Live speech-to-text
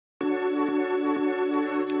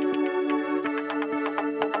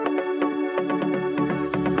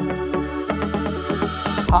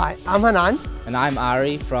Hi, I'm Hannan. And I'm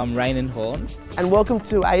Ari from Raine Horne. And welcome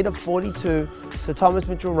to 8 of 42 Sir Thomas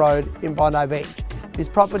Mitchell Road in Bondi Beach. This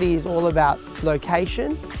property is all about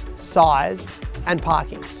location, size and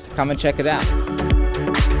parking. Come and check it out.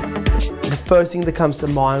 The first thing that comes to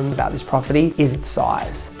mind about this property is its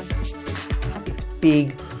size. It's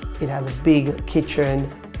big, it has a big kitchen,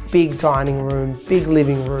 big dining room, big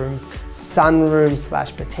living room, sunroom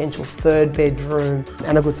 / potential third bedroom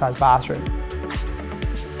and a good sized bathroom.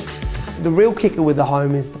 The real kicker with the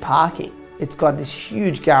home is the parking. It's got this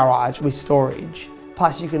huge garage with storage,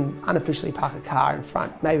 plus you can unofficially park a car in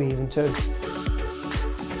front, maybe even two.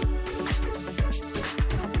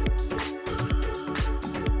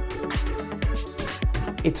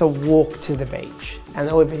 It's a walk to the beach and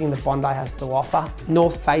everything that Bondi has to offer.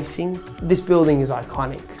 North facing, this building is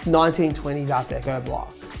iconic. 1920s Art Deco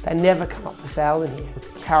block. They never come up for sale in here. It's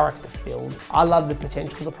character filled. I love the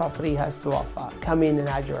potential the property has to offer. Come in and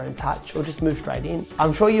add your own touch or just move straight in.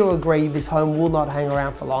 I'm sure you'll agree this home will not hang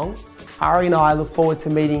around for long. Ari and I look forward to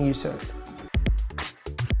meeting you soon.